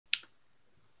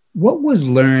What was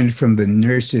learned from the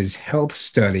nurses' health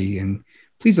study, and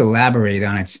please elaborate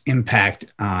on its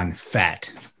impact on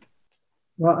fat?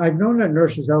 Well, I've known that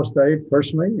nurses health study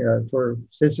personally for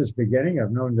since its beginning.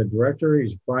 I've known the director;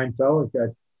 he's a fine fellow.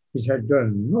 He's had done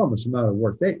an enormous amount of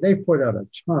work. They put out a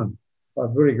ton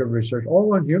of really good research,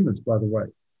 all on humans, by the way.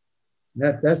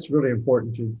 That's really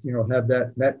important to have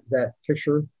that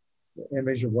picture, the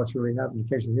image of what's really happening in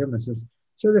the case of humans.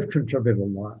 So they've contributed a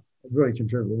lot. They've really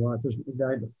contributed a lot. There's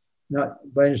not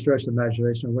by any stretch of the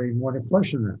imagination, I wouldn't even want to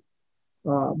question that.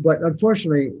 But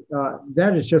unfortunately,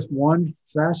 that is just one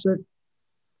facet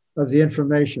of the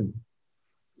information.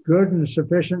 Good and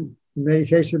sufficient in many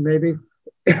cases, maybe,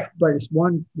 but it's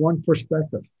one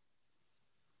perspective.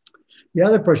 The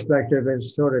other perspective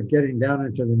is sort of getting down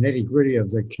into the nitty gritty of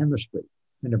the chemistry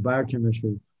and the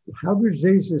biochemistry. How do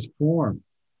diseases form?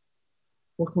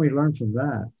 What can we learn from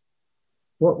that?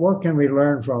 What can we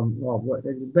learn from,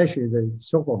 basically the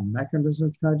so-called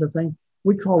mechanisms kind of thing?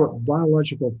 We call it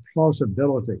biological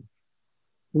plausibility.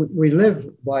 We live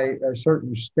by a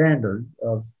certain standard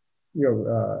of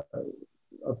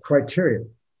criteria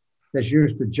that's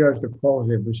used to judge the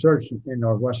quality of research in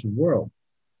our Western world.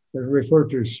 They're referred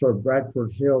to as sort of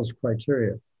Bradford Hill's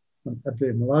criteria,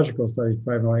 epidemiological studies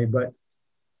primarily. But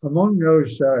among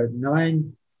those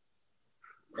 9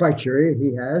 criteria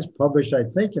he has published, I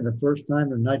think, in the first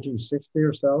time in 1960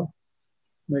 or so,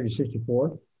 maybe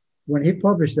 64. When he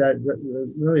published that,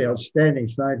 really outstanding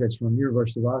scientist from the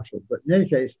University of Oxford. But in any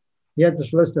case, he had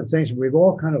this list of things, and we've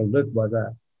all kind of lived by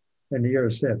that in the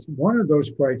years since. One of those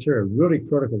criteria, really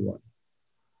critical one,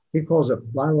 he calls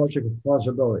it biological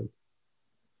plausibility.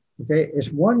 Okay, it's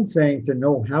one thing to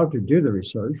know how to do the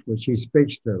research, which he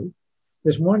speaks to.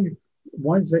 There's one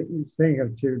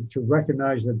thing to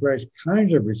recognize the various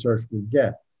kinds of research we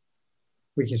get.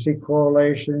 We can see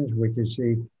correlations. We can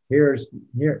see here's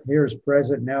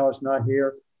present, now it's not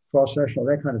here, cross-sectional,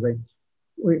 that kind of thing.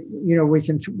 We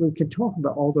can talk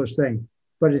about all those things,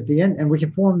 but at the end, and we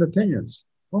can form opinions.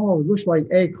 Oh, it looks like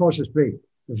A causes B,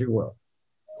 if you will.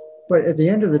 But at the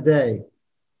end of the day,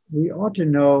 we ought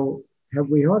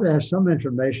to have some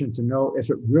information to know if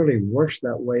it really works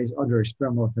that way under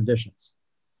experimental conditions.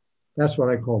 That's what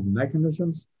I call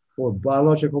mechanisms or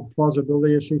biological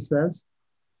plausibility, as he says.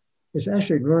 It's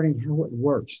actually learning how it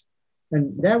works.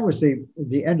 And that was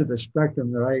the end of the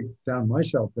spectrum that I found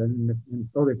myself in the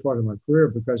early part of my career,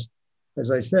 because,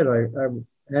 as I said, I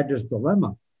had this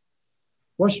dilemma.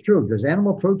 What's true? Does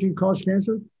animal protein cause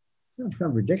cancer? That's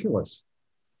kind of ridiculous.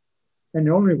 And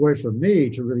the only way for me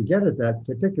to really get at that,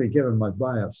 particularly given my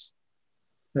bias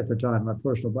at the time, my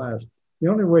personal bias, the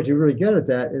only way to really get at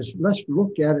that is let's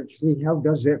look at it to see how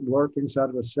does it work inside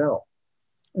of a cell,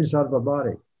 inside of a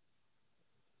body.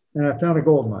 And I found a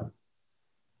gold mine.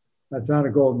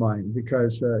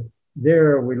 Because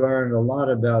there we learned a lot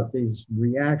about these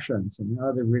reactions and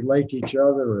how they relate to each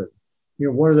other.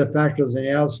 What are the factors on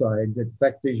the outside that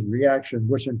affect these reactions,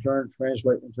 which in turn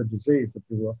translate into disease, if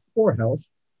you will, or health.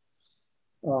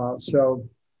 So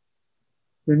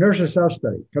the nurses' health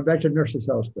study, come back to nurses'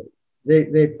 health study.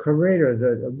 They've created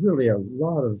really a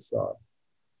lot of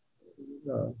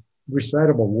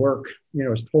recitable work.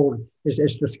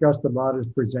 It's discussed a lot, it's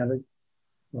presented,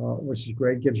 which is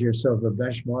great, gives you sort of a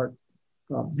benchmark.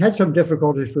 Had some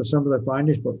difficulties with some of the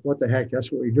findings, but what the heck,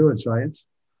 that's what we do in science.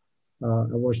 I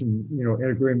wasn't, in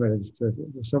agreement as to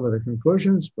some of the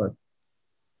conclusions, but,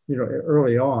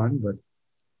 early on, but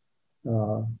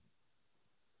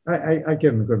I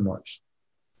give them good marks.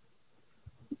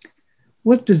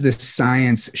 What does the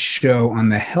science show on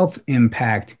the health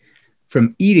impact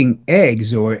from eating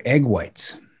eggs or egg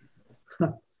whites?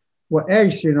 Well,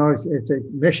 eggs, it's a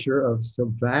mixture of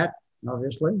some fat,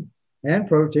 obviously, and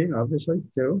protein, obviously,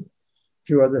 too. A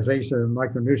few other things that are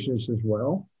micronutrients as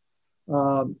well.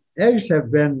 Eggs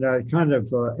have been kind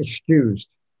of excused,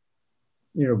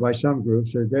 by some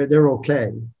groups. They're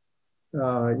okay.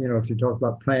 If you talk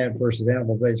about plant versus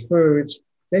animal-based foods,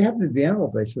 they happen to be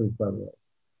animal-based foods, by the way,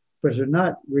 but they're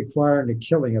not requiring the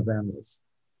killing of animals.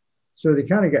 So they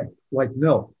kind of get like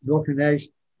milk and eggs.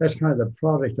 That's kind of the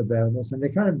product of animals, and they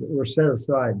kind of were set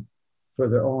aside for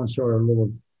their own sort of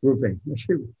little grouping,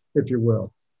 if you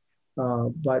will.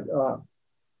 But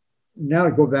now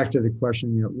to go back to the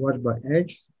question, what about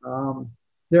eggs?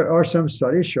 There are some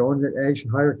studies showing that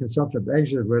higher consumption of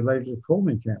eggs is related to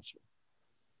colon cancer.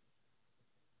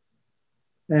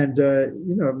 And,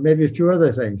 maybe a few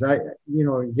other things. Again,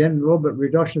 a little bit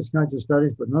reductionist kinds of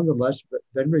studies, but nonetheless,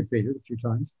 been repeated a few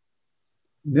times.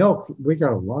 Milk, we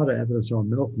got a lot of evidence on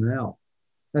milk now.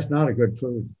 That's not a good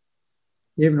food.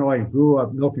 Even though I grew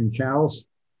up milking cows,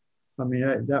 I mean,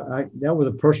 that was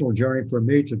a personal journey for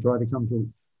me to try to come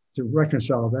to to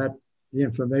reconcile the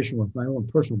information with my own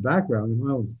personal background and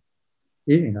my own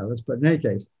eating habits. But in any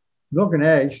case, milk and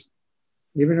eggs,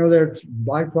 even though they're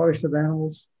byproducts of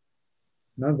animals,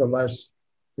 nonetheless,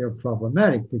 they're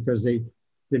problematic because the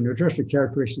nutritional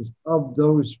characteristics of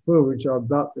those foods are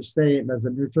about the same as the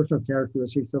nutritional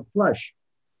characteristics of flesh.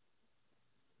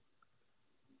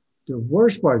 The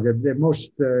worst part, the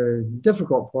most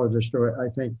difficult part of the story, I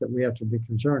think, that we have to be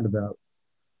concerned about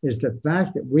is the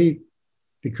fact that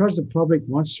because the public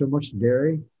wants so much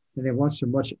dairy and they want so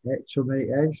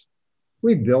many eggs,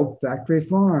 we built factory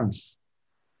farms,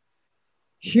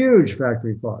 huge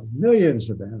factory farms, millions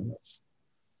of animals.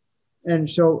 And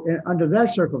so under that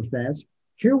circumstance,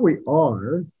 here we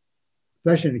are,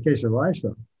 especially in the case of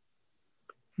livestock,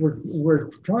 we're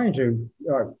trying to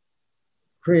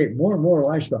create more and more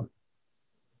livestock.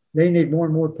 They need more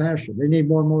and more pasture. They need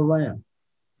more and more land.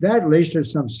 That leads to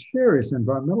some serious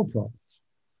environmental problems.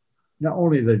 Not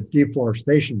only the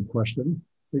deforestation question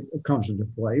that comes into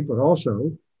play, but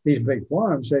also these big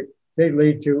farms, they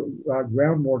lead to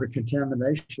groundwater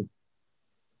contamination.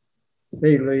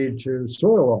 They lead to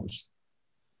soil loss.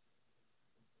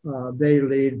 They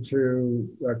lead to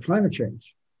climate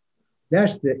change.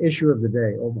 That's the issue of the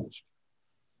day, almost.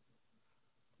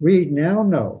 We now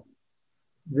know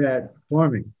that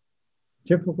farming,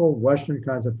 typical Western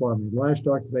kinds of farming,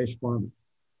 livestock-based farming,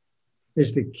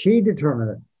 is the key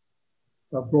determinant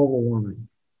of global warming.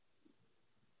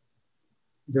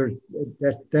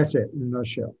 That's it in a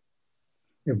nutshell.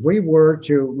 If we were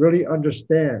to really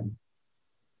understand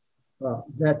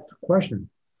that question,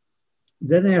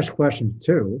 then ask questions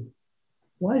too.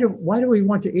 Why do we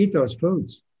want to eat those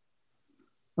foods?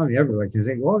 I mean, everybody can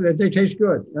think, well, they taste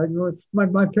good. I know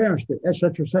my parents did, et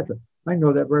cetera, et cetera. I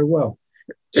know that very well.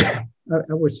 I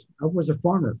was a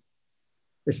farmer,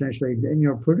 essentially,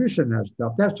 and producing that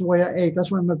stuff. That's the way I ate.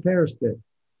 That's what my parents did.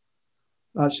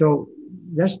 So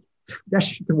that's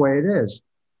the way it is.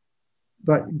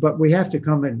 But we have to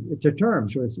come to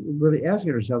terms with really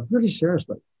asking ourselves really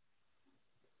seriously,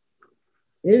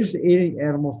 is eating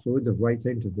animal food the right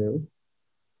thing to do?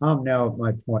 I'm now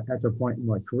at the point in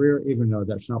my career, even though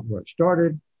that's not where it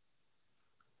started,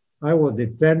 I will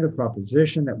defend the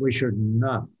proposition that we should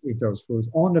not eat those foods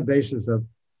on the basis of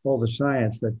all the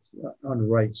science that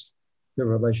underwrites the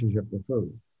relationship to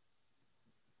food.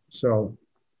 So,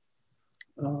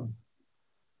 I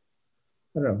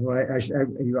don't know,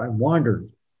 I wandered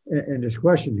in this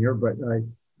question here, but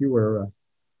you were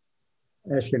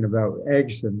asking about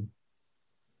eggs and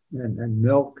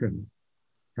milk, and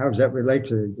how does that relate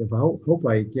to, I hope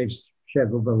I shed a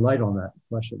little bit of light on that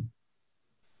question.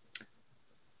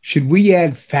 Should we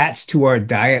add fats to our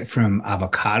diet from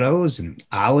avocados and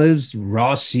olives,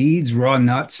 raw seeds, raw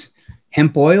nuts,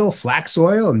 hemp oil, flax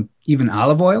oil, and even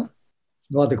olive oil?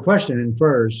 Well, the question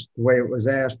infers, the way it was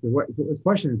asked, the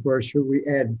question infers, should we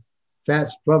add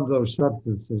fats from those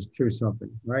substances to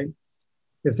something, right?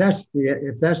 If that's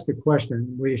the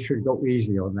question, we should go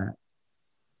easy on that,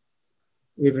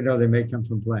 even though they may come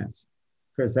from plants,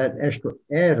 because that extra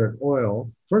added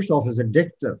oil, first off, is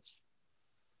addictive.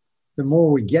 The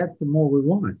more we get, the more we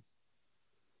want.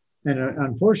 And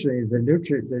unfortunately,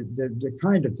 the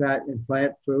kind of fat in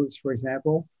plant foods, for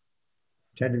example,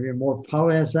 tend to be more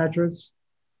polyunsaturates.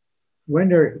 When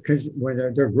they're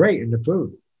great in the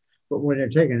food, but when they're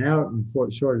taken out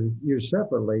and sort of used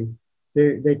separately,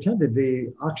 they tend to be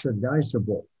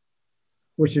oxidizable,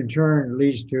 which in turn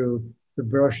leads to the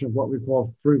production of what we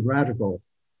call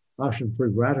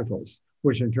oxygen-free radicals,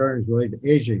 which in turn is related to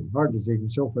aging, heart disease,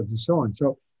 and so forth and so on.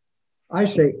 So I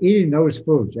say eating those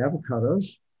foods,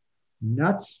 avocados,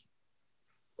 nuts,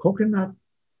 coconut.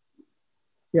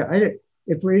 Yeah,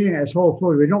 if we're eating it as whole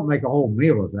food, we don't make a whole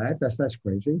meal of that. That's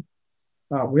crazy.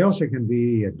 We also can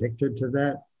be addicted to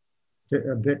that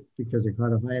a bit because they're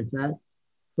kind of high in fat,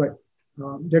 but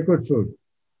they're good food.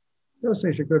 Those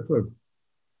things are good food.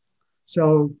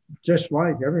 So just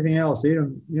like everything else, eat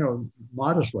them,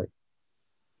 modestly.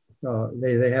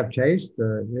 They have taste.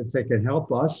 If they can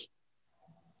help us,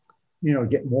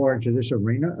 get more into this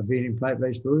arena of eating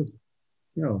plant-based food,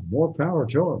 more power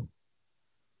to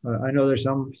them. I know there's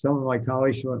some of my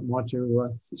colleagues who want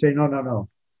to say, no,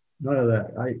 none of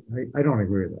that. I don't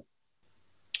agree with that.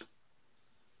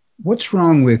 What's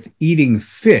wrong with eating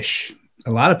fish?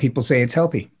 A lot of people say it's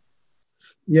healthy.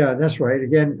 Yeah, that's right.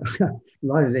 Again, a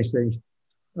lot of these things.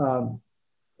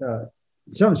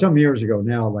 Some years ago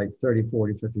now, like 30,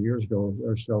 40, 50 years ago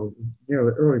or so, the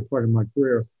early part of my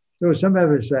career, there was some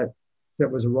evidence that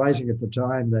was arising at the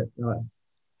time that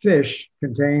fish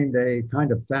contained a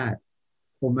kind of fat,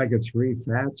 omega-3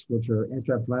 fats, which are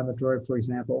anti-inflammatory, for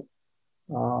example,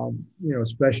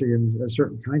 especially in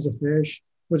certain kinds of fish,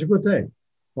 was a good thing.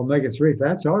 Omega-3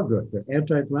 fats are good. They're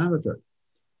anti-inflammatory.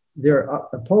 Their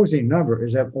opposing number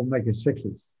is that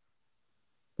omega-6s,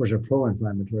 which are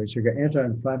pro-inflammatory. So you got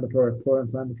anti-inflammatory,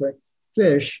 pro-inflammatory.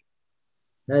 Fish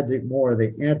had more of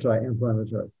the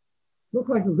anti-inflammatory. Looked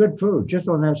like a good food. Just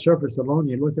on that surface alone,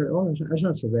 you look at, oh, that's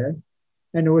not so bad.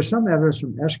 And there was some evidence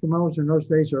from Eskimos in those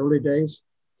days, early days.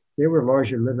 They were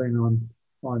largely living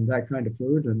on that kind of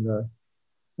food and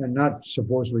not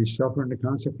supposedly suffering the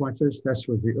consequences. That's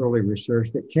what the early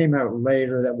research that came out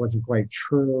later that wasn't quite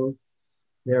true.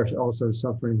 They're also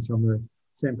suffering some of the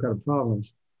same kind of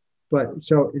problems. But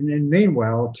so, and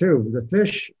meanwhile, too, the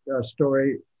fish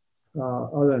story,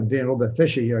 other than being a little bit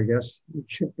fishy, I guess,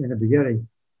 in the beginning,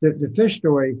 the fish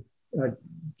story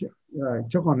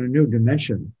took on a new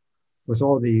dimension with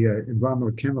all the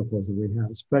environmental chemicals that we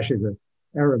have, especially the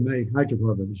aromatic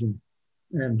hydrocarbons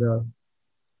and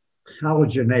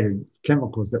halogenated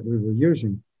chemicals that we were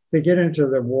using. They get into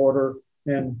the water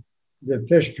and the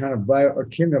fish kind of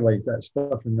bioaccumulate that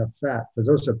stuff in the fat because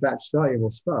those are fat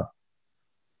soluble stuff.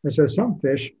 And so some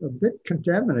fish are a bit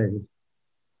contaminated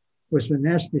with the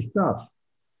nasty stuff.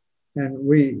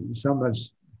 And some have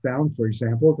found, for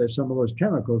example, that some of those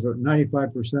chemicals, or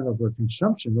 95% of the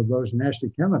consumption of those nasty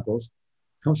chemicals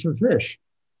comes from fish.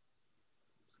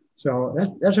 So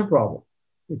that's a problem.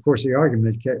 Of course, the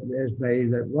argument is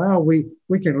made that, well, we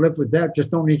can live with that,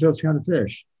 just don't eat those kind of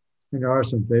fish. And there are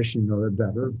some fish, they're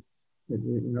better,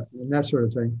 and that sort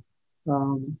of thing.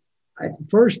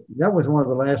 First, that was one of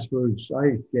the last foods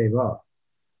I gave up.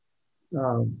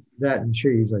 That and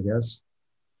cheese, I guess.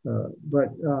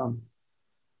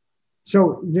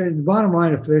 So the bottom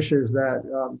line of fish is that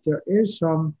there is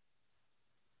some,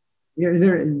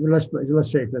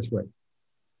 let's say it this way.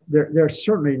 They're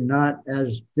certainly not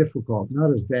as difficult,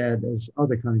 not as bad as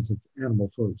other kinds of animal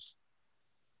foods.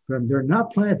 But they're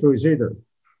not plant foods either.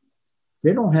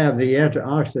 They don't have the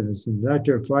antioxidants and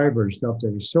dietary fiber and stuff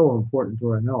that is so important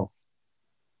for our health.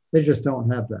 They just don't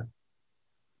have that.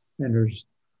 And there's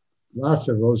lots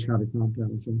of those kind of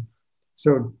compounds. And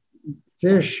so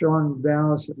fish on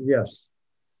balance, yes.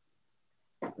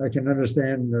 I can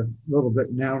understand a little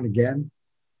bit now and again.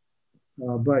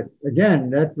 But again,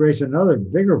 that raises another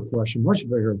bigger question, much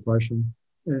bigger question.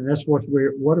 And that's what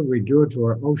do we do to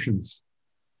our oceans?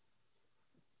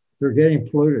 They're getting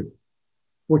polluted.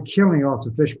 We're killing off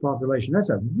the fish population. That's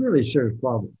a really serious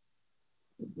problem.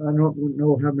 I don't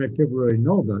know how many people really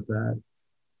know about that.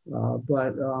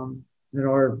 But in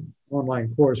our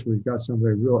online course, we've got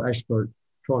somebody real expert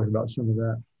talking about some of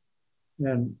that.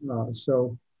 And I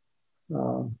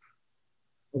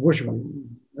wish,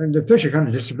 and the fish are kind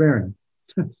of disappearing.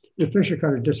 The fish are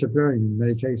kind of disappearing in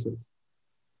many cases.